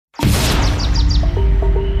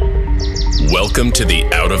Welcome to the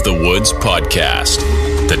Out of the Woods podcast.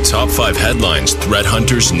 The top 5 headlines threat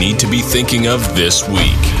hunters need to be thinking of this week.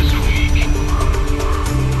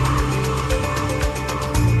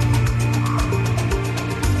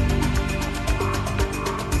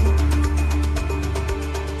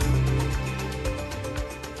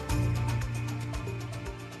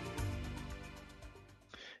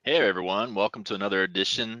 Hey everyone, welcome to another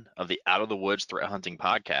edition of the Out of the Woods Threat Hunting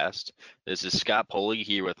Podcast. This is Scott Poley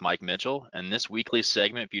here with Mike Mitchell, and this weekly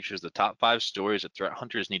segment features the top 5 stories that threat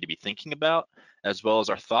hunters need to be thinking about, as well as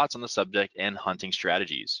our thoughts on the subject and hunting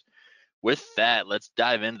strategies. With that, let's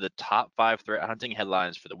dive into the top 5 threat hunting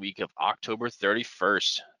headlines for the week of October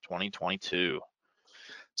 31st, 2022.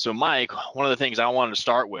 So Mike, one of the things I wanted to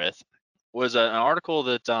start with was an article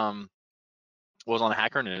that was on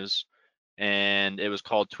Hacker News, and it was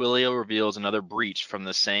called Twilio reveals another breach from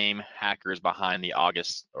the same hackers behind the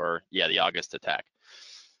August attack.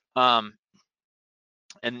 And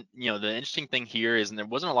the interesting thing here is, and there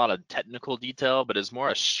wasn't a lot of technical detail, but it's more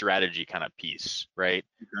a strategy kind of piece, right?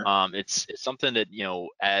 Okay. It's something that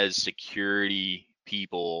as security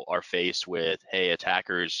people are faced with, hey,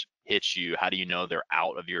 attackers hit you, how do you know they're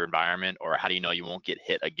out of your environment, or how do you know you won't get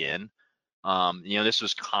hit again? This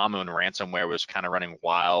was common when ransomware was kind of running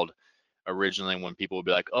wild originally, when people would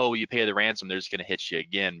be like, oh, you pay the ransom, they're just going to hit you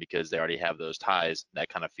again because they already have those ties, that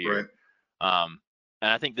kind of fear. Right.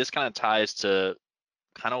 And I think this kind of ties to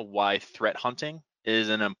kind of why threat hunting is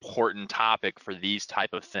an important topic for these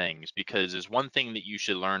type of things, because there's one thing that you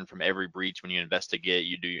should learn from every breach. When you investigate,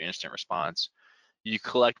 you do your incident response, you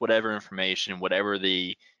collect whatever information, whatever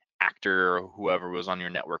the actor or whoever was on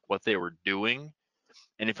your network, what they were doing.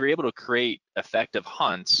 And if you're able to create effective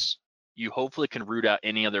hunts, you hopefully can root out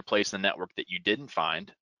any other place in the network that you didn't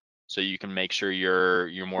find, so you can make sure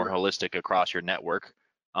you're more holistic across your network.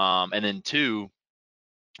 And then 2,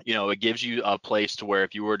 it gives you a place to where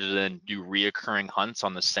if you were to then do reoccurring hunts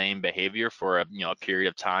on the same behavior for a period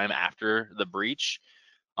of time after the breach,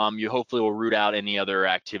 you hopefully will root out any other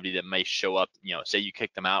activity that may show up. Say you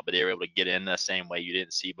kicked them out, but they were able to get in the same way you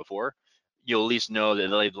didn't see before. You'll at least know that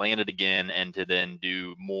they've landed again, and to then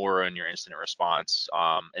do more in your incident response.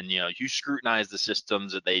 And you scrutinize the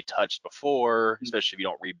systems that they touched before, especially if you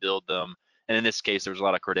don't rebuild them. And in this case, there was a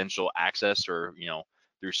lot of credential access, or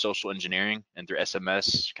through social engineering and through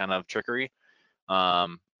SMS kind of trickery.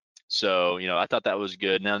 So I thought that was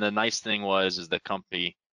good. Now the nice thing is the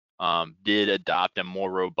company did adopt a more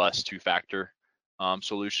robust 2-factor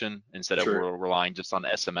solution instead of relying just on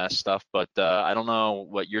SMS stuff. But I don't know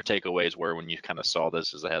what your takeaways were when you kind of saw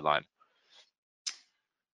this as a headline.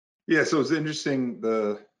 Yeah, so it's interesting,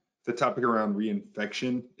 the topic around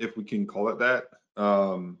reinfection, if we can call it that.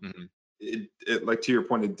 It like, to your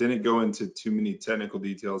point, it didn't go into too many technical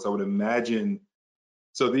details. I would imagine.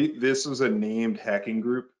 So this was a named hacking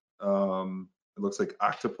group. It looks like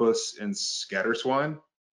Octopus and Scatterswine.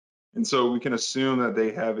 And so we can assume that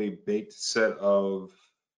they have a baked set of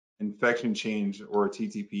infection change, or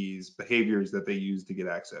TTPs, behaviors that they use to get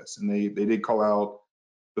access. And they did call out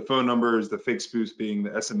the phone numbers, the fake spoofing,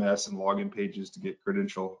 the SMS and login pages to get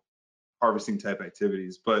credential harvesting type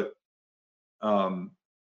activities. But I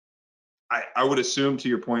would assume, to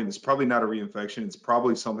your point, it's probably not a reinfection. It's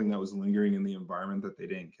probably something that was lingering in the environment that they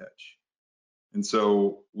didn't catch. And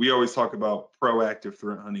so we always talk about proactive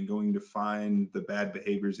threat hunting, going to find the bad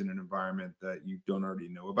behaviors in an environment that you don't already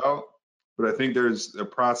know about. But I think there's a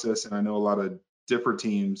process, and I know a lot of different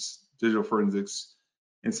teams, digital forensics,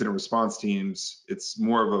 incident response teams, it's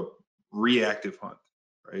more of a reactive hunt,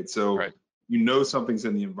 right? So something's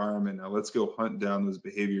in the environment. Now let's go hunt down those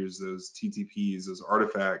behaviors, those TTPs, those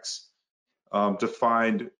artifacts, to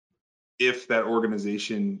find if that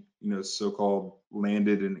organization, so-called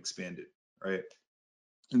landed and expanded. Right.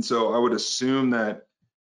 And so I would assume that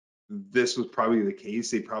this was probably the case.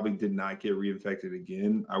 They probably did not get reinfected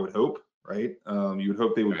again, I would hope, right? You would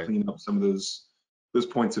hope they would clean up some of those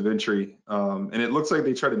points of entry. And it looks like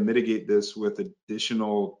they try to mitigate this with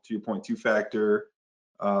additional, to your point, 2-factor,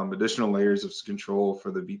 additional layers of control for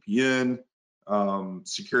the VPN,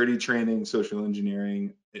 security training, social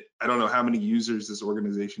engineering. I don't know how many users this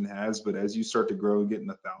organization has, but as you start to grow and get in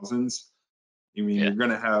the thousands, you're going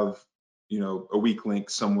to have a weak link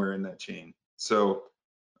somewhere in that chain. So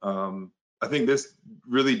I think this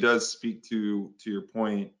really does speak to your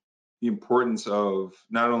point, the importance of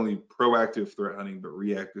not only proactive threat hunting, but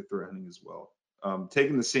reactive threat hunting as well.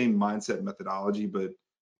 Taking the same mindset methodology, but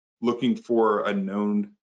looking for a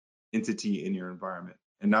known entity in your environment,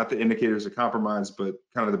 and not the indicators of compromise, but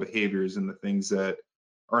kind of the behaviors and the things that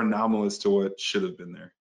are anomalous to what should have been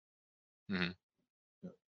there.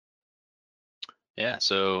 Yeah.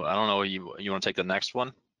 So I don't know. You want to take the next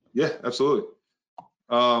one? Yeah, absolutely.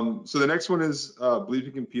 So the next one is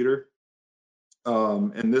Bleeping Computer.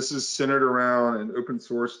 And this is centered around an open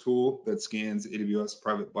source tool that scans AWS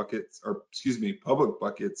private buckets, or excuse me, public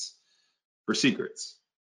buckets for secrets.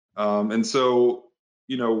 And so,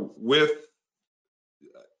 with,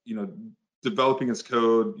 developing as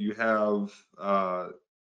code, you have, a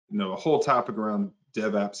whole topic around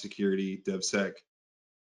dev app security, DevSec.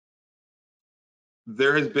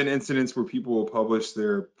 There has been incidents where people will publish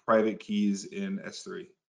their private keys in S3.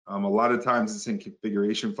 A lot of times it's in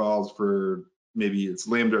configuration files for maybe it's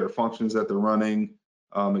Lambda or functions that they're running.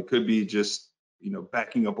 It could be just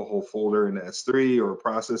backing up a whole folder in S3 or a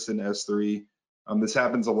process in S3. This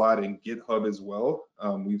happens a lot in GitHub as well.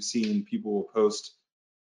 We've seen people post,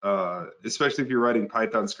 especially if you're writing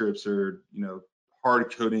Python scripts or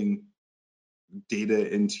hard coding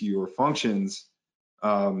data into your functions,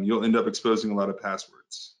 you'll end up exposing a lot of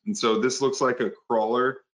passwords. And so this looks like a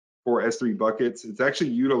crawler for S3 buckets. It's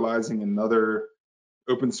actually utilizing another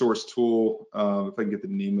open source tool, if I can get the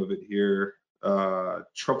name of it here,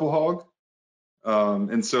 TruffleHog.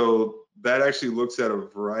 And so that actually looks at a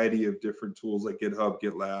variety of different tools like GitHub,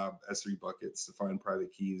 GitLab, S3 buckets to find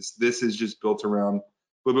private keys. This is just built around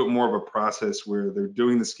a little bit more of a process where they're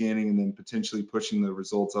doing the scanning and then potentially pushing the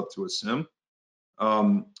results up to a SIEM.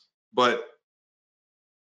 But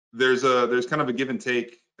there's kind of a give and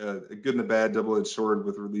take, a good and a bad double-edged sword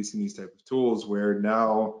with releasing these type of tools, where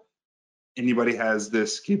now anybody has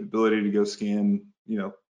this capability to go scan,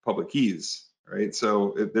 public keys, right?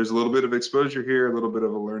 So there's a little bit of exposure here, a little bit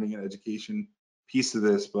of a learning and education piece to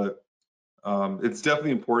this, but it's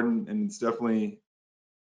definitely important, and it's definitely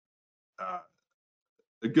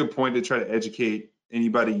a good point to try to educate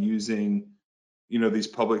anybody using, these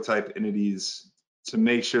public type entities to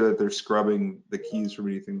make sure that they're scrubbing the keys from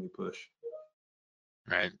anything they push.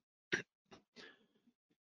 Right.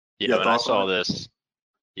 Yeah. When I saw this,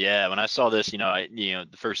 the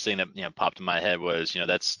first thing that the in my head was,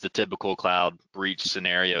 that's the typical cloud breach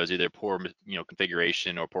scenario, is either poor,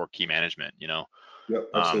 configuration or poor key management. Yep, And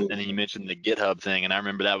absolutely. then you mentioned the GitHub thing, and I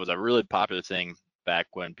remember that was a really popular thing back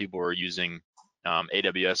when people were using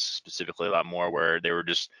AWS specifically a lot more, where they were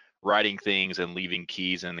just writing things and leaving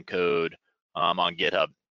keys in the code on GitHub.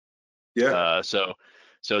 Yeah.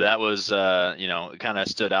 So that was, it kind of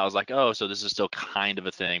stood out. I was like, oh, so this is still kind of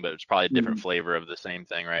a thing, but it's probably a different flavor of the same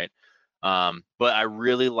thing, right? But I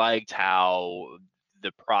really liked how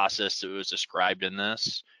the process that was described in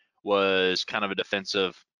this was kind of a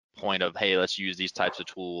defensive point of, hey, let's use these types of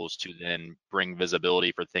tools to then bring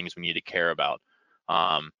visibility for things we need to care about.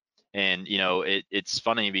 And it's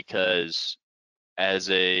funny because as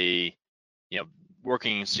a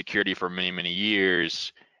working in security for many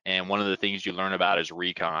years, and one of the things you learn about is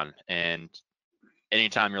recon. And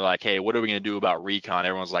anytime you're like, hey, what are we going to do about recon?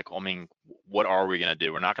 Everyone's like, what are we going to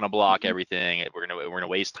do? We're not going to block everything. We're going to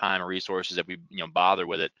waste time and resources if we bother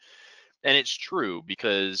with it. And it's true,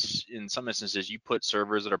 because in some instances you put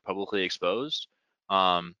servers that are publicly exposed,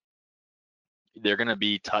 they're going to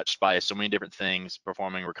be touched by so many different things,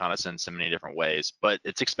 performing reconnaissance in many different ways, but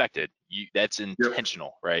it's expected. That's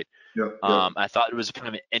intentional, right? Yep. I thought it was kind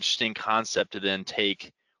of an interesting concept to then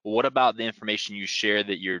take. Well, what about the information you share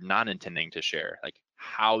that you're not intending to share? Like,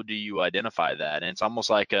 how do you identify that? And it's almost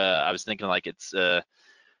like I was thinking like it's a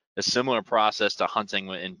similar process to hunting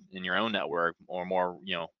in your own network, or more,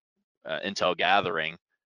 intel gathering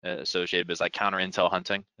associated, but it's like counter intel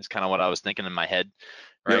hunting is kind of what I was thinking in my head,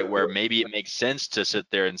 right? Yep. Where maybe it makes sense to sit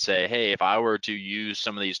there and say, hey, if I were to use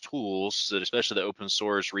some of these tools, that especially the open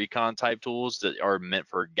source recon type tools that are meant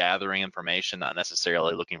for gathering information, not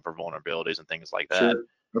necessarily looking for vulnerabilities and things like that. Sure.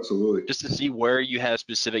 Absolutely. Just to see where you have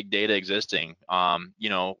specific data existing.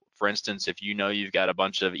 For instance, if you've got a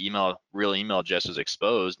bunch of real email addresses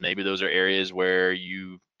exposed, maybe those are areas where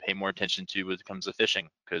you pay more attention to when it comes to phishing,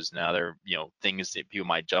 because now they're things that people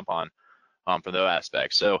might jump on from those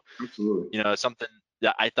aspects. So absolutely, something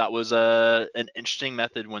that I thought was an interesting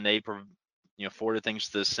method when they forwarded things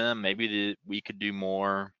to the SIEM. Maybe we could do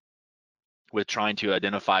more with trying to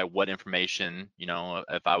identify what information,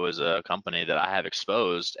 if I was a company that I have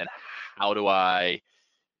exposed, and how do I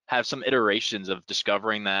have some iterations of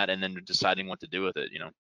discovering that and then deciding what to do with it.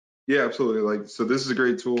 Yeah, absolutely. So this is a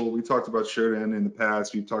great tool. We talked about Shodan in the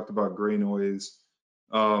past. We've talked about gray noise.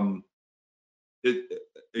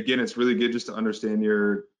 It's really good just to understand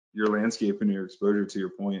your landscape and your exposure, to your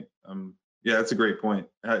point. Yeah, that's a great point.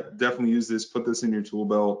 Definitely use this, put this in your tool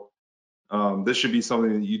belt. This should be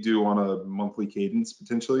something that you do on a monthly cadence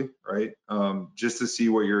potentially, right? Just to see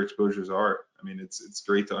what your exposures are. It's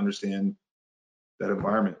great to understand that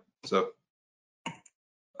environment. So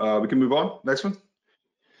We can move on. Next one.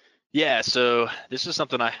 Yeah, so this is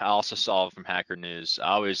something I also saw from Hacker News. I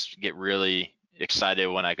always get really excited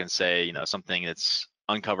when I can say, something that's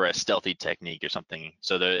uncover a stealthy technique or something.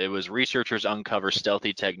 So it was researchers uncover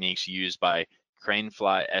stealthy techniques used by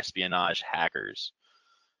Cranefly espionage hackers.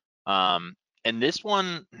 And this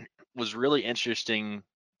one was really interesting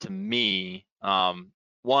to me.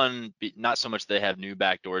 One, not so much they have new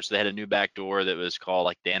backdoors. They had a new backdoor that was called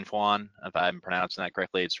like Danfuan, if I'm pronouncing that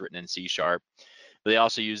correctly. It's written in C#. But they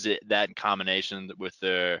also used that in combination with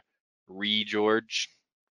the ReGeorge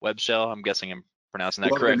web shell. I'm guessing I'm pronouncing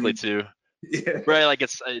that correctly too. Yeah. Right, like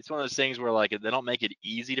it's one of those things where like they don't make it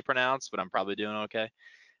easy to pronounce, but I'm probably doing okay.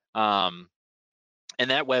 And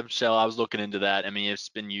that web shell, I was looking into that. I mean, it's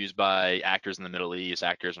been used by actors in the Middle East,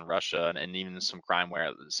 actors in Russia, and even some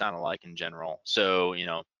crimeware that sound alike in general. So,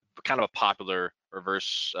 kind of a popular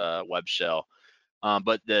reverse web shell.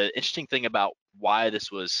 But the interesting thing about why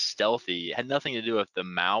this was stealthy, it had nothing to do with the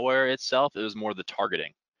malware itself. It was more the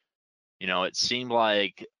targeting. It seemed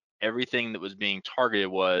like everything that was being targeted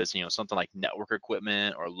was, something like network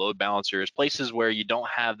equipment or load balancers, places where you don't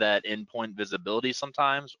have that endpoint visibility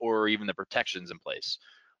sometimes, or even the protections in place.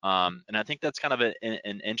 And I think that's kind of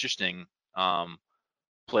an interesting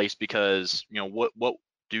place because, what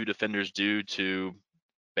do defenders do to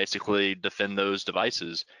basically defend those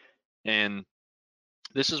devices? And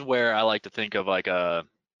this is where I like to think of like a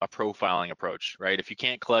profiling approach, right? If you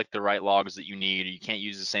can't collect the right logs that you need, or you can't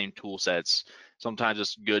use the same tool sets, sometimes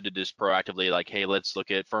it's good to just proactively like, hey, let's look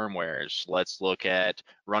at firmwares, let's look at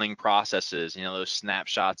running processes, those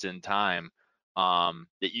snapshots in time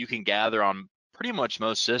that you can gather on pretty much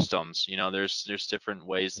most systems. There's different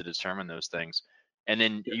ways to determine those things. And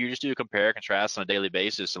then you just do a compare contrast on a daily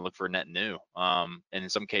basis and look for net new. And in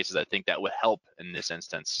some cases, I think that would help in this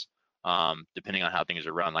instance. Depending on how things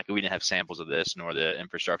are run. Like we didn't have samples of this nor the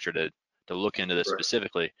infrastructure to look into this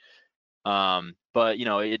specifically. But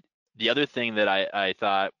the other thing that I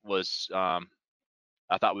thought was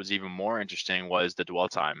even more interesting was the dwell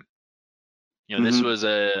time. This was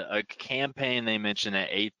a campaign they mentioned at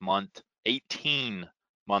 18-month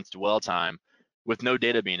dwell time with no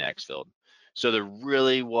data being exfilled. So there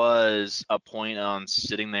really was a point on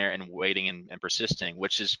sitting there and waiting and persisting,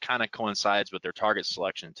 which is kind of coincides with their target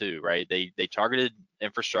selection too, right? They targeted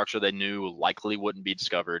infrastructure they knew likely wouldn't be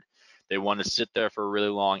discovered. They wanted to sit there for really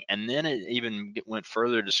long, and then it even went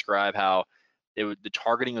further to describe how the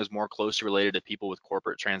targeting was more closely related to people with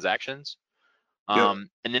corporate transactions. And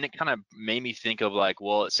then it kind of made me think of like,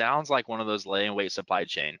 well, it sounds like one of those lay in wait supply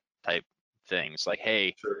chain type things. Like,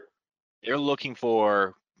 hey, they're looking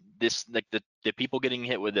for this, like the people getting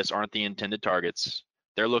hit with this aren't the intended targets.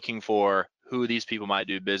 They're looking for who these people might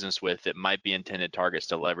do business with that might be intended targets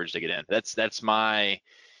to leverage to get in. That's my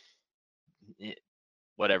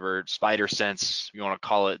whatever spider sense you want to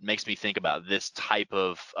call it, makes me think about this type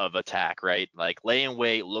of attack, right? Like lay in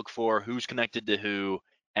wait, look for who's connected to who,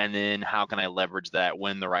 and then how can I leverage that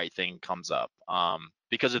when the right thing comes up?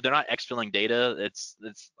 Because if they're not exfilling data, it's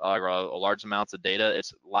large amounts of data,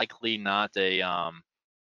 it's likely not the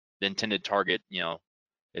intended target.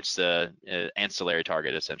 It's the ancillary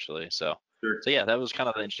target essentially. So yeah, that was kind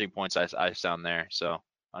of the interesting points I found there. So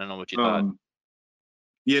I don't know what you thought.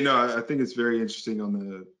 Yeah, no, I think it's very interesting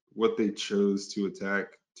on what they chose to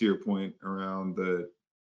attack. To your point around the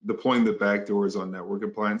deploying the backdoors on network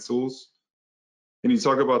appliance tools, and you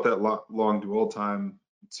talk about that long dwell time.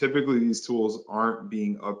 Typically, these tools aren't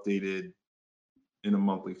being updated in a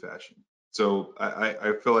monthly fashion. So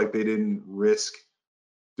I feel like they didn't risk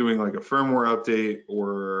doing like a firmware update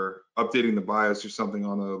or updating the BIOS or something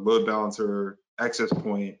on a load balancer access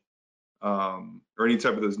point, or any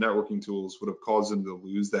type of those networking tools would have caused them to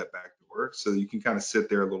lose that backdoor. So you can kind of sit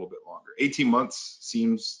there a little bit longer. 18 months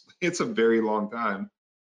seems it's a very long time.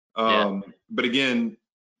 But again,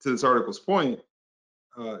 to this article's point,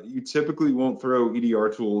 you typically won't throw EDR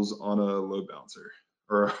tools on a load balancer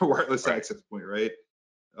or a wireless access point, right?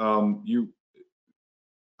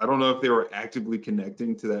 I don't know if they were actively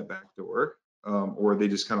connecting to that backdoor, or they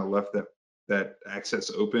just kind of left that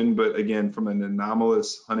access open. But again, from an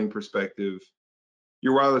anomalous hunting perspective,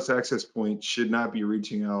 your wireless access point should not be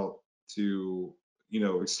reaching out to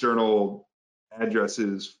external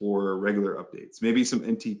addresses for regular updates. Maybe some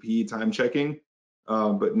NTP time checking,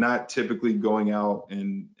 but not typically going out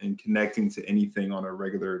and connecting to anything on a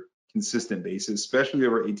regular, consistent basis, especially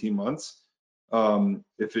over 18 months.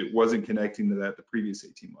 If it wasn't connecting to the previous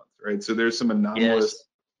 18 months, right? So there's some anomalous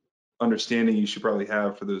understanding you should probably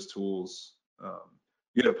have for those tools.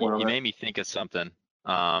 You got a point on that? You made me think of something,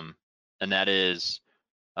 and that is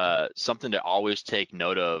something to always take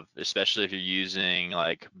note of, especially if you're using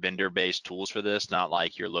like vendor-based tools for this, not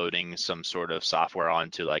like you're loading some sort of software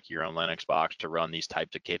onto like your own Linux box to run these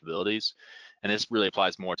types of capabilities. And this really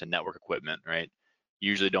applies more to network equipment, right? You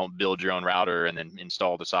usually don't build your own router and then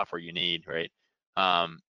install the software you need, right?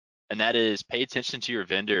 And that is pay attention to your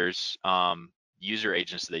vendors, user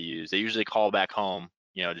agents they use. They usually call back home,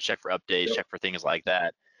 to check for updates, check for things like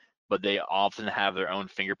that. But they often have their own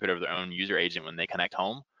fingerprint of their own user agent when they connect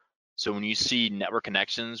home. So when you see network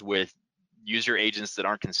connections with user agents that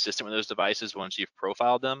aren't consistent with those devices once you've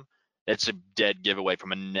profiled them, it's a dead giveaway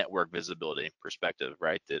from a network visibility perspective,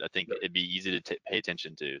 right? That I think it'd be easy to pay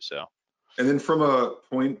attention to. So. And then from a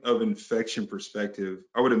point of infection perspective,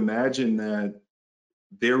 I would imagine that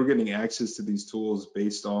they were getting access to these tools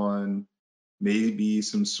based on maybe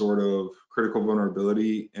some sort of critical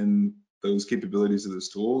vulnerability in those capabilities of those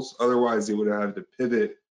tools. Otherwise, they would have to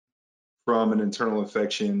pivot from an internal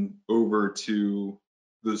infection over to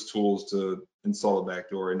those tools to install a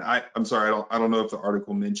backdoor. And I'm sorry, I don't know if the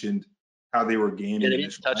article mentioned how they were gaining. Yeah, they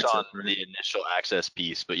didn't touch on the initial access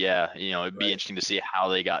piece, but yeah, it'd be interesting to see how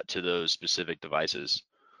they got to those specific devices.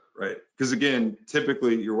 Right, because again,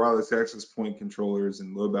 typically your wireless access point controllers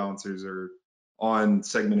and load balancers are on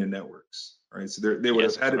segmented networks, right? So they would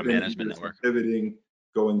have had to been either pivoting,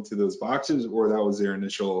 going to those boxes, or that was their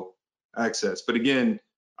initial access. But again,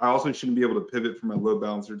 I also shouldn't be able to pivot from my load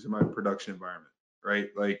balancer to my production environment, right?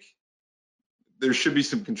 Like there should be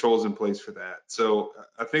some controls in place for that. So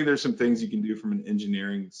I think there's some things you can do from an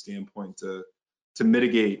engineering standpoint to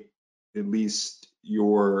mitigate at least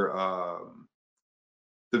your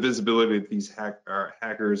the visibility that these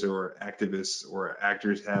hackers or activists or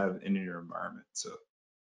actors have in your environment. So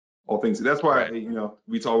all things. That's why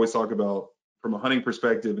we always talk about from a hunting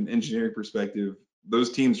perspective and engineering perspective,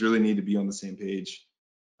 those teams really need to be on the same page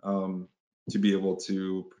to be able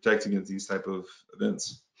to protect against these type of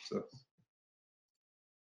events. So.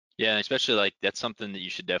 Yeah, especially like that's something that you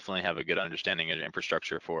should definitely have a good understanding of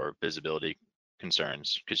infrastructure for visibility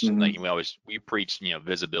concerns, because like we preach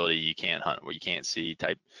visibility, you can't hunt what you can't see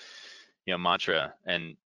type mantra,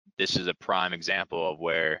 and this is a prime example of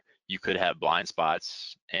where you could have blind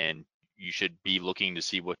spots and you should be looking to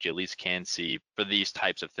see what you at least can see for these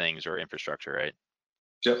types of things or infrastructure, right?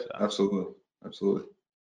 Yep, so. Absolutely.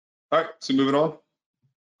 All right, so moving on.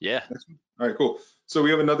 Yeah. All right, cool. So we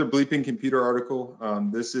have another Bleeping Computer article.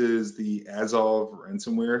 This is the Azov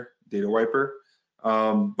ransomware data wiper.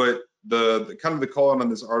 But the kind of the call out on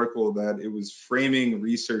this article that it was framing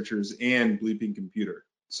researchers and Bleeping Computer.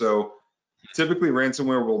 So typically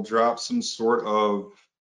ransomware will drop some sort of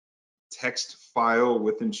text file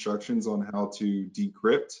with instructions on how to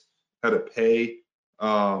decrypt, how to pay,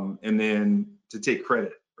 and then to take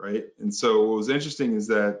credit, right? And so what was interesting is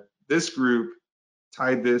that this group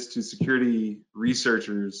tied this to security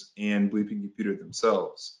researchers and Bleeping Computer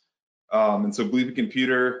themselves. And so Bleeping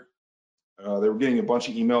Computer, they were getting a bunch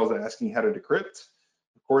of emails asking how to decrypt.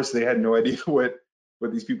 Of course, they had no idea what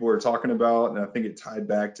these people were talking about, and I think it tied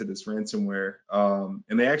back to this ransomware.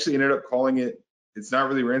 And they actually ended up calling it, it's not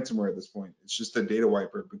really ransomware at this point, it's just a data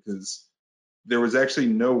wiper, because there was actually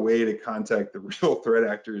no way to contact the real threat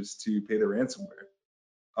actors to pay the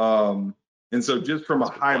ransomware. And so just from a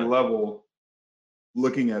high level,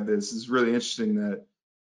 looking at this is really interesting that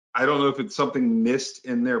I don't know if it's something missed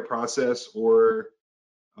in their process or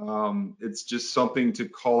it's just something to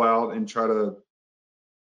call out and try to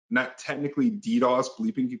not technically DDoS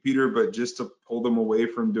Bleeping Computer, but just to pull them away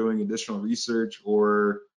from doing additional research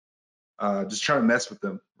or just trying to mess with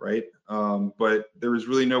them, right? But there was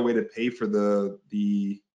really no way to pay for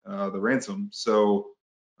the ransom. So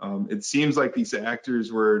it seems like these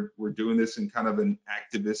actors were doing this in kind of an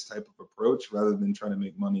activist type of approach rather than trying to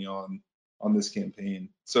make money on this campaign.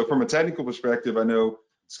 So from a technical perspective, I know,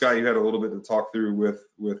 Scott, you had a little bit to talk through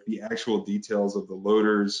with the actual details of the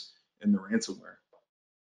loaders and the ransomware.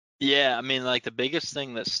 Yeah, I mean, like the biggest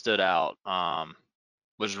thing that stood out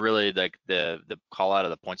was really like the call out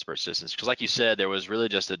of the points of persistence, because like you said, there was really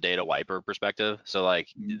just a data wiper perspective. So like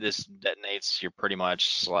this detonates, you're pretty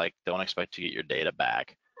much like don't expect to get your data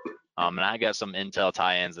back. And I got some intel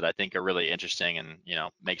tie-ins that I think are really interesting, and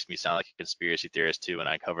makes me sound like a conspiracy theorist too when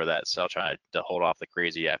I cover that. So I'll try to hold off the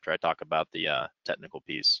crazy after I talk about the technical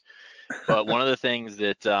piece. But one of the things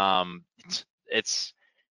that it's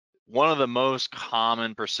one of the most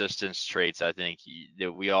common persistence traits I think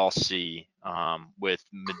that we all see with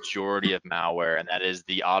majority of malware, and that is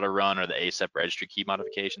the auto run or the ASEP registry key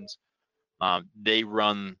modifications. They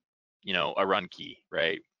run, a run key,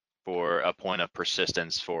 right, for a point of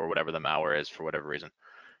persistence for whatever the malware is for whatever reason.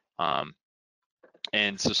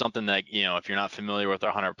 And so something that, if you're not familiar with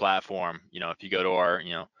our Hunter platform, if you go to our,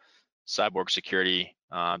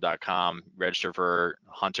 cyborgsecurity.com, register for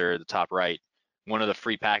Hunter, the top right, one of the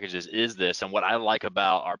free packages is this. And what I like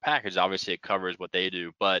about our package, obviously it covers what they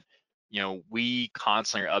do, but we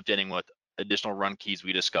constantly are updating with additional run keys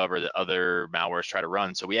we discover that other malwares try to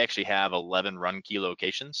run. So we actually have 11 run key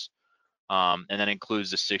locations. And that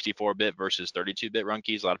includes the 64-bit versus 32-bit run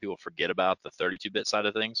keys. A lot of people forget about the 32-bit side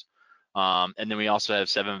of things. And then we also have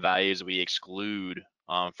 7 values we exclude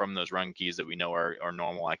from those run keys that we know are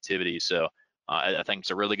normal activity. So I think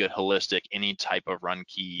it's a really good holistic, any type of run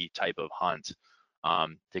key type of hunt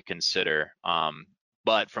to consider.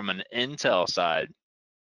 But from an intel side,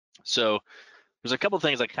 so there's a couple of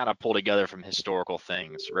things I kind of pull together from historical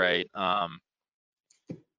things, right?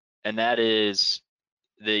 And that is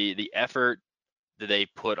the effort that they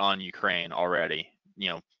put on Ukraine already,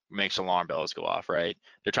 makes alarm bells go off, right?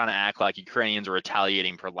 They're trying to act like Ukrainians are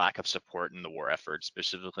retaliating for lack of support in the war effort,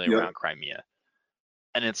 specifically around Crimea.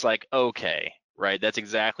 And it's like, okay, right? That's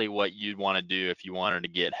exactly what you'd want to do if you wanted to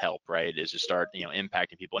get help, right? Is to start,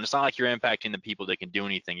 impacting people. And it's not like you're impacting the people that can do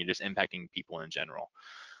anything. You're just impacting people in general.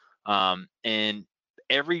 And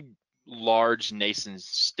every large nation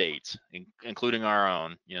state, including our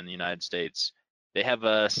own, in the United States, they have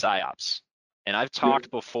a PSYOPs. And I've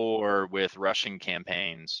talked before with Russian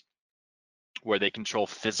campaigns where they control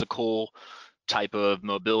physical type of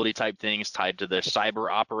mobility type things tied to their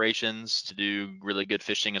cyber operations to do really good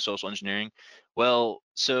phishing and social engineering. Well,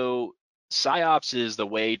 so PSYOPs is the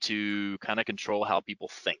way to kind of control how people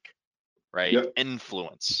think, right?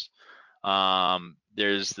 Influence.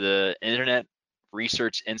 There's the Internet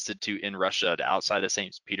Research Institute in Russia, outside the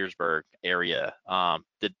St. Petersburg area.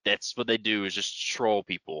 That's what they do, is just troll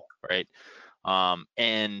people, right?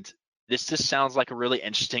 And this just sounds like a really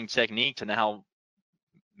interesting technique to now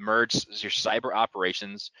merge your cyber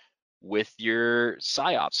operations with your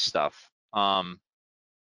PSYOPs stuff.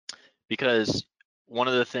 Because one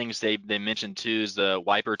of the things they mentioned too is the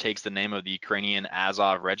wiper takes the name of the Ukrainian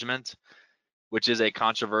Azov Regiment, which is a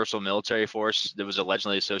controversial military force that was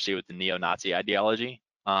allegedly associated with the neo-Nazi ideology,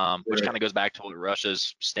 which kind of goes back to what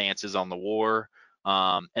Russia's stance is on the war.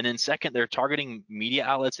 And then second, they're targeting media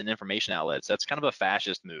outlets and information outlets. That's kind of a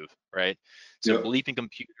fascist move, right? So Bleeping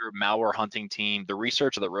Computer, malware hunting team, the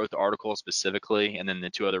researcher that wrote the article specifically, and then the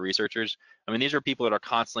 2 other researchers. I mean, these are people that are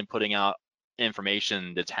constantly putting out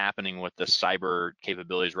information that's happening with the cyber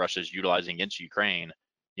capabilities Russia's utilizing against Ukraine,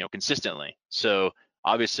 consistently. So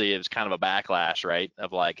obviously it was kind of a backlash, right?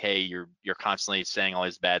 Of like, hey, you're constantly saying all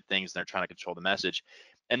these bad things and they're trying to control the message.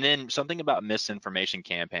 And then something about misinformation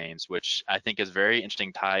campaigns, which I think is very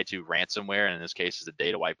interesting, tied to ransomware, and in this case is a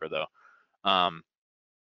data wiper though,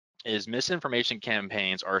 is misinformation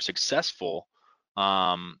campaigns are successful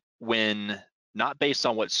when not based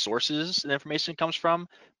on what sources the information comes from,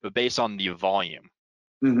 but based on the volume.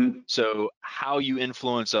 So how you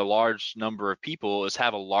influence a large number of people is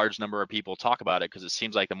have a large number of people talk about it, because it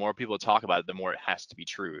seems like the more people talk about it, the more it has to be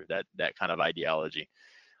true, that kind of ideology.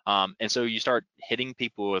 And so you start hitting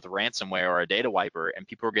people with ransomware or a data wiper, and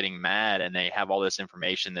people are getting mad, and they have all this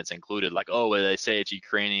information that's included, like, oh, well, they say it's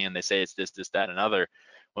Ukrainian, they say it's this, that, and other.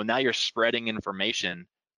 Well, now you're spreading information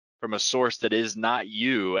from a source that is not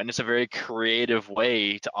you, and it's a very creative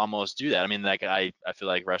way to almost do that. I mean, like I feel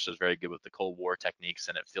like Russia is very good with the Cold War techniques,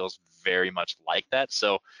 and it feels very much like that.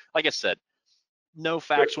 So, like I said, no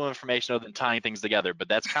factual information other than tying things together, but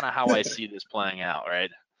that's kind of how I see this playing out,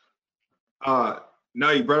 right?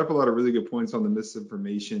 No, you brought up a lot of really good points on the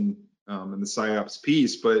misinformation and the PSYOPs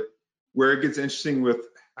piece, but where it gets interesting with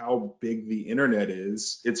how big the internet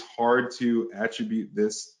is, it's hard to attribute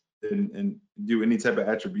this and do any type of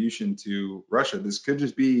attribution to Russia. This could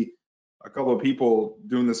just be a couple of people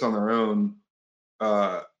doing this on their own,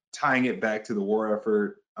 tying it back to the war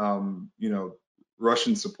effort,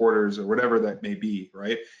 Russian supporters or whatever that may be,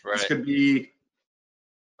 right? This could be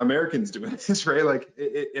Americans doing this, right? Like,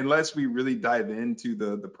 unless we really dive into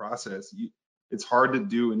the process, it's hard to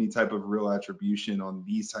do any type of real attribution on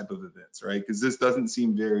these type of events, right? Because this doesn't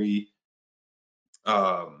seem very,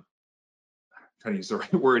 trying to use the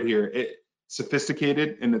right word here,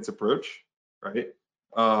 sophisticated in its approach, right?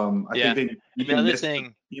 I think they even missed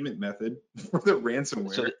the payment method for the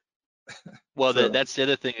ransomware. That's the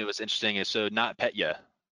other thing that was interesting is, so NotPetya,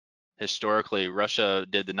 historically, Russia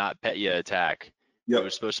did the NotPetya attack. It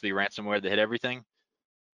was supposed to be ransomware that hit everything.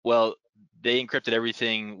 Well, they encrypted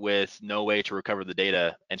everything with no way to recover the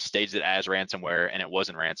data and staged it as ransomware, and it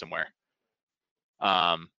wasn't ransomware.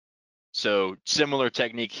 So similar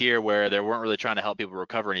technique here, where they weren't really trying to help people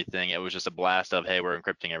recover anything. It was just a blast of, hey, we're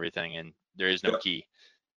encrypting everything, and there is no key.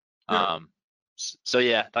 So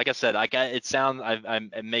yeah, like I said, it sounds,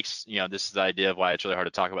 it makes, this is the idea of why it's really hard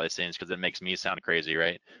to talk about these things, because it makes me sound crazy,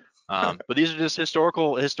 right? But these are just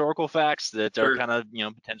historical facts that are Sure. kind of,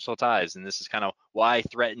 potential ties, and this is kind of why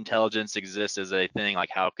threat intelligence exists as a thing. Like,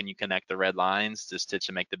 how can you connect the red lines to stitch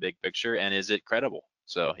and make the big picture, and is it credible?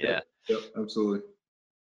 So yeah. Yep, absolutely.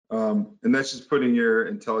 And that's just putting your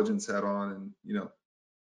intelligence hat on and,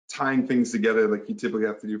 tying things together like you typically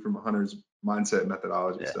have to do from a hunter's mindset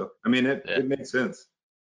methodology. Yeah. So, I mean, it makes sense.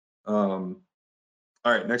 All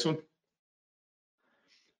right, next one.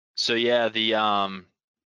 So yeah,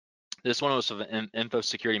 this one was from Info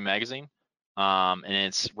Security Magazine, and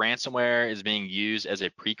it's ransomware is being used as a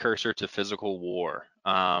precursor to physical war.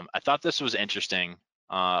 I thought this was interesting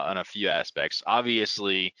on a few aspects.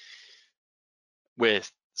 Obviously,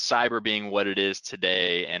 with cyber being what it is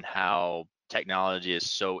today and how technology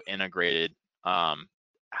is so integrated,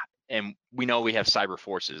 and we know we have cyber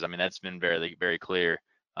forces. I mean, that's been very, very clear.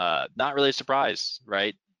 Not really a surprise,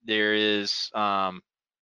 right? There is a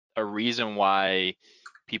reason why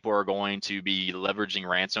people are going to be leveraging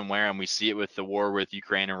ransomware, and we see it with the war with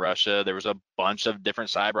Ukraine and Russia. There was a bunch of different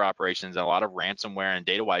cyber operations and a lot of ransomware and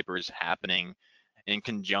data wipers happening in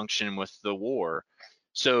conjunction with the war.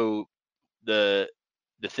 So the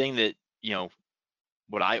thing that,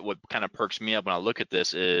 what kind of perks me up when I look at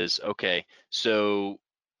this is, okay, so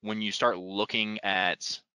when you start looking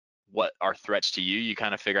at what are threats to you, you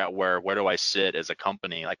kind of figure out where do I sit as a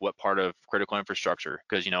company, like what part of critical infrastructure,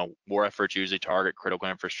 because war efforts usually target critical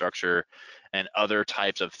infrastructure and other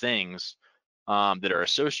types of things that are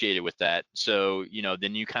associated with that. So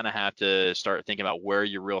then you kind of have to start thinking about where are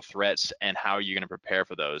your real threats and how are you going to prepare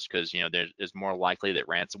for those, because there's more likely that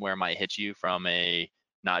ransomware might hit you from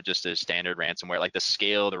not just a standard ransomware, like the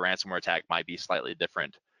scale of the ransomware attack might be slightly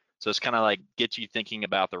different. So it's kind of like get you thinking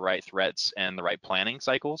about the right threats and the right planning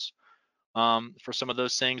cycles for some of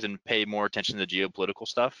those things, and pay more attention to the geopolitical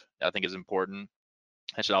stuff. I think is important.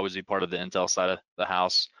 That should always be part of the intel side of the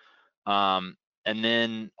house. And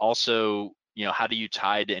then also, how do you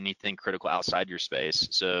tie to anything critical outside your space?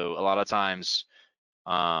 So a lot of times,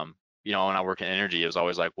 when I work in energy, it was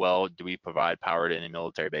always like, well, do we provide power to any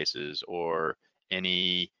military bases or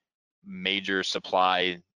any major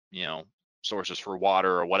supply, sources for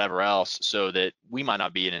water or whatever else, so that we might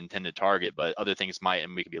not be an intended target, but other things might,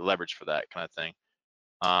 and we could be leveraged for that kind of thing.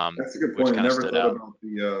 That's a good Which point. I kind of never stood thought out.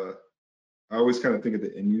 about I always kind of think of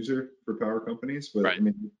the end user for power companies, but Right. I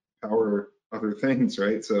mean, power other things,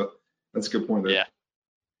 right? So that's a good point there. Yeah.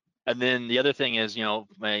 And then the other thing is,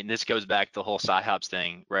 this goes back to the whole PsyOps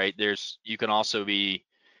thing, right? You can also be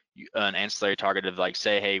an ancillary target of, like,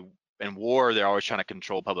 say, hey, in war, they're always trying to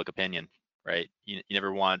control public opinion, right? You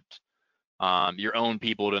never want your own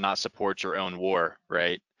people to not support your own war,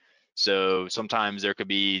 right? So sometimes there could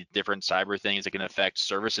be different cyber things that can affect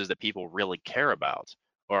services that people really care about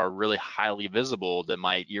or are really highly visible that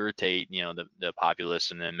might irritate, the populace,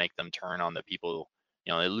 and then make them turn on the people.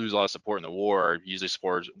 They lose a lot of support in the war. Usually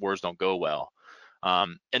wars don't go well.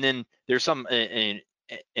 And then there's some an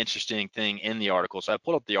interesting thing in the article. So I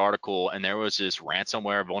pulled up the article, and there was this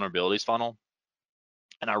ransomware vulnerabilities funnel,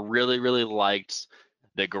 and I really, really liked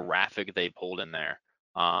the graphic they pulled in there.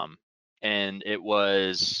 And it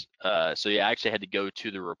was so you actually had to go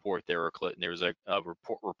to the report. There was a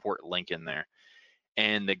report link in there,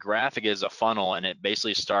 and the graphic is a funnel, and it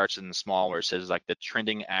basically starts in small where it says like the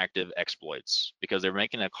trending active exploits, because they're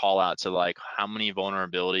making a call out to like how many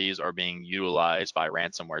vulnerabilities are being utilized by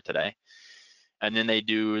ransomware today. And then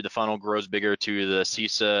the funnel grows bigger to the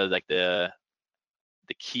CISA, like the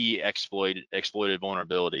key exploited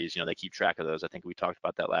vulnerabilities. They keep track of those. I think we talked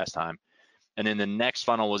about that last time. And then the next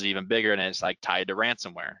funnel was even bigger, and it's like tied to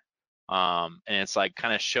ransomware. And it's like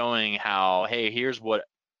kind of showing how, hey, here's what,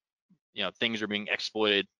 things are being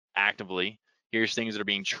exploited actively. Here's things that are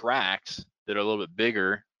being tracked that are a little bit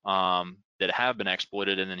bigger, that have been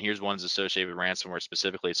exploited. And then here's ones associated with ransomware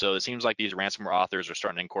specifically. So it seems like these ransomware authors are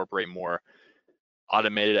starting to incorporate more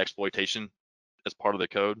automated exploitation as part of the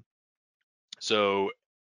code. So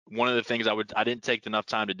one of the things I didn't take enough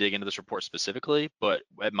time to dig into this report specifically, but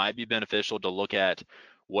it might be beneficial to look at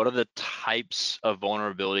what are the types of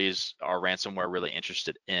vulnerabilities are ransomware really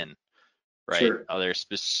interested in, right? Sure. Are there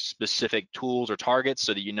specific tools or targets,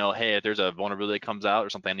 so that hey, if there's a vulnerability that comes out or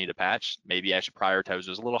something I need to patch, maybe I should prioritize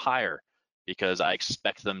those a little higher because I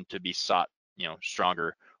expect them to be sought,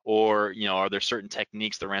 stronger. Or, are there certain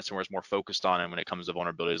techniques the ransomware is more focused on, and when it comes to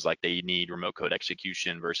vulnerabilities, like they need remote code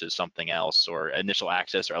execution versus something else, or initial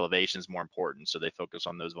access or elevation is more important, so they focus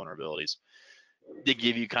on those vulnerabilities. They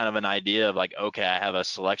give you kind of an idea of like, okay, I have a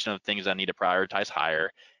selection of things I need to prioritize higher,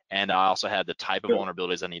 and I also have the type of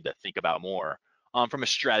vulnerabilities I need to think about more. from a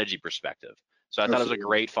strategy perspective. So I thought it was a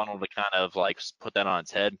great funnel to kind of like put that on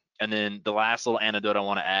its head. And then the last little anecdote I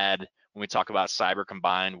want to add when we talk about cyber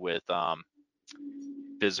combined with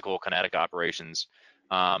physical kinetic operations,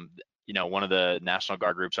 one of the National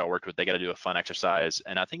Guard groups I worked with, they got to do a fun exercise,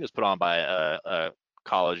 and I think it was put on by a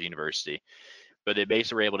college university, but they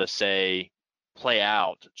basically were able to play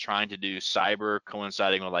out trying to do cyber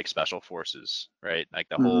coinciding with like special forces, right? Like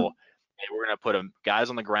the whole, hey, we're going to put guys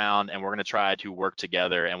on the ground and we're going to try to work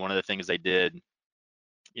together. And one of the things they did,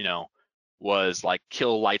 was like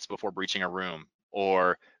kill lights before breaching a room,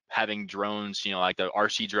 or having drones, like the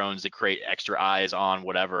RC drones that create extra eyes on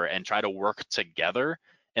whatever, and try to work together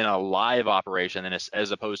in a live operation, and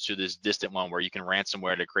as opposed to this distant one where you can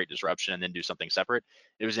ransomware to create disruption and then do something separate.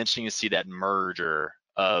 It was interesting to see that merger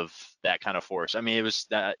of that kind of force. I mean, it was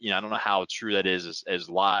that, I don't know how true that is as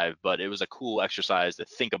live, but it was a cool exercise to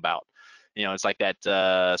think about. It's like that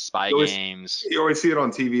spy games. You always see it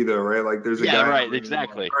on TV though, right? Like there's a guy. Yeah, right,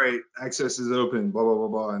 exactly. Like, all right, access is open, blah blah blah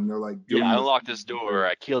blah, and they're like, I unlocked this door,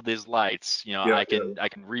 I killed these lights, I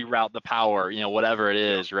can reroute the power, whatever it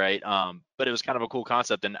is, right? But it was kind of a cool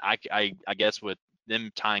concept, and I guess with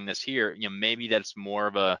them tying this here, maybe that's more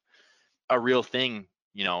of a real thing,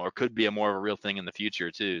 or could be more of a real thing in the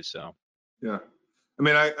future too. So yeah, I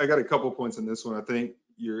mean, I got a couple points on this one. I think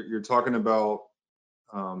you're talking about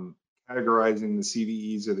categorizing the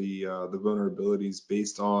CVEs or the vulnerabilities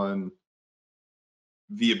based on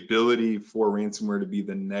the ability for ransomware to be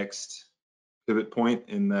the next pivot point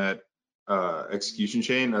in that execution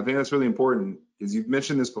chain. I think that's really important because you've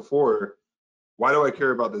mentioned this before. Why do I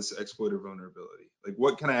care about this exploiter vulnerability? Like,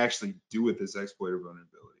 what can I actually do with this exploiter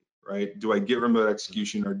vulnerability, right? Do I get remote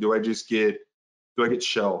execution, or do I get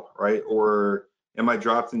shell, right? Or am I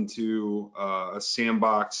dropped into a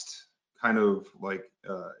sandboxed kind of like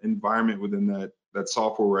environment within that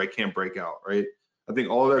software where I can't break out, right? I think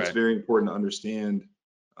all of that's very important to understand,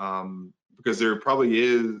 because there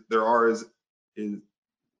is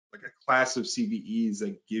like a class of CVEs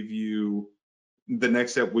that give you the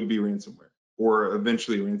next step would be ransomware, or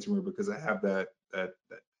eventually ransomware, because I have that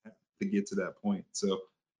to get to that point. So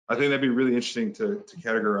I think that'd be really interesting to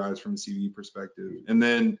categorize from a CVE perspective. And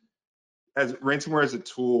then as ransomware as a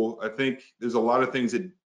tool, I think there's a lot of things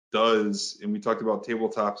it does, and we talked about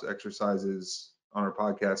tabletops exercises on our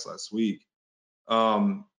podcast last week.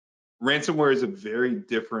 Ransomware is a very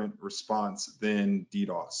different response than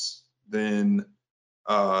DDoS, than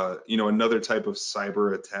another type of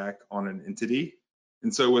cyber attack on an entity.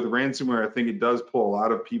 And so with ransomware, I think it does pull a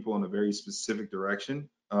lot of people in a very specific direction,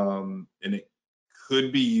 and it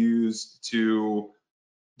could be used to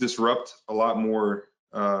disrupt a lot more,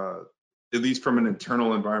 at least from an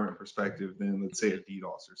internal environment perspective, than let's say a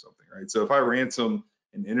DDoS or something, right? So if I ransom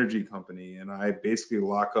an energy company and I basically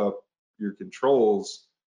lock up your controls,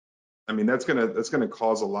 I mean, that's gonna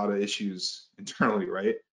cause a lot of issues internally,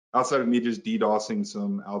 right? Outside of me just DDoSing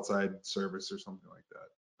some outside service or something like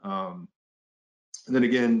that. And then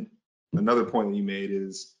again, another point that you made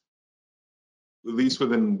is, at least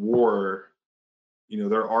within war,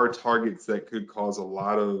 there are targets that could cause a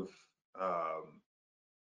lot of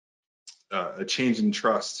a change in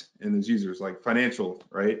trust in those users, like financial,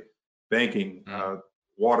 right? Banking,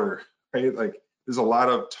 water, right? Like there's a lot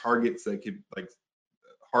of targets that could, like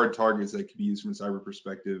hard targets that could be used from a cyber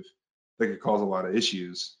perspective that could cause a lot of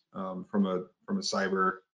issues from a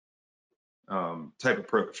cyber type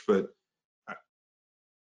approach. But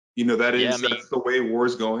that's the way war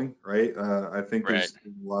is going, right? I think there's a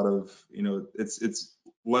lot of, it's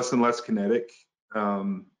less and less kinetic.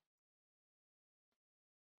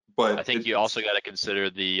 But I think you also got to consider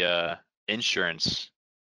the insurance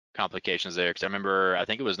complications there, because I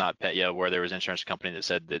think it was NotPetya where there was an insurance company that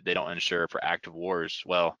said that they don't insure for active wars.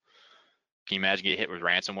 Well, can you imagine getting hit with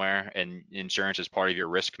ransomware and insurance is part of your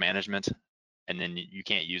risk management, and then you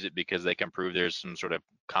can't use it because they can prove there's some sort of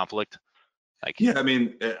conflict? Yeah, I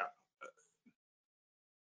mean,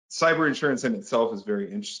 cyber insurance in itself is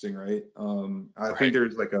very interesting, right? I think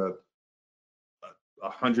there's like a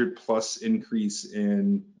 100+ increase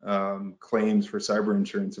in claims for cyber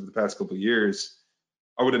insurance over the past couple of years.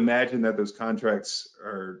 I would imagine that those contracts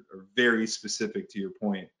are very specific to your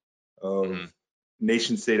point of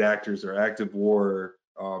nation state actors or active war.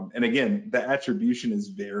 And again, the attribution is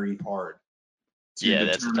very hard to determine.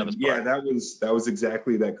 That's the toughest part. That was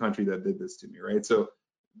exactly that country that did this to me, right? So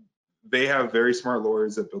they have very smart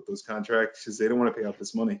lawyers that built those contracts because they don't want to pay out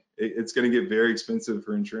this money. It's going to get very expensive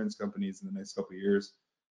for insurance companies in the next couple of years.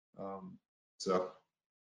 But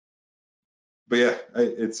yeah,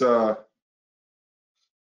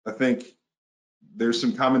 I think there's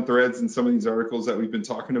some common threads in some of these articles that we've been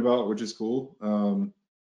talking about, which is cool.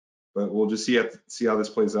 But we'll just see how this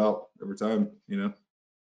plays out over time, you know?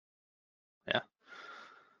 Yeah.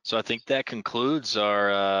 So I think that concludes our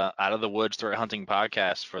Out of the Woods Threat Hunting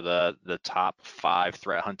podcast for the top 5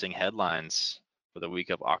 threat hunting headlines for the week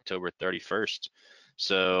of October 31st.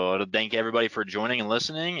 So to thank everybody for joining and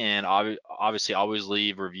listening, and obviously always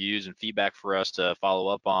leave reviews and feedback for us to follow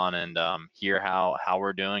up on and hear how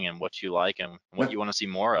we're doing and what you like and what you want to see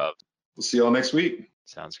more of. We'll see y'all next week.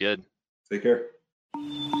 Sounds good. Take care.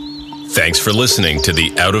 Thanks for listening to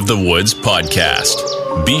the Out of the Woods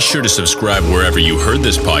podcast. Be sure to subscribe wherever you heard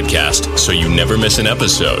this podcast so you never miss an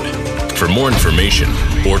episode. For more information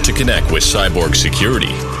or to connect with Cyborg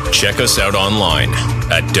Security, check us out online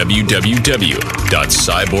at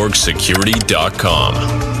www.cyborgsecurity.com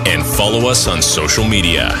and follow us on social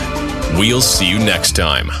media. We'll see you next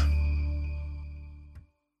time.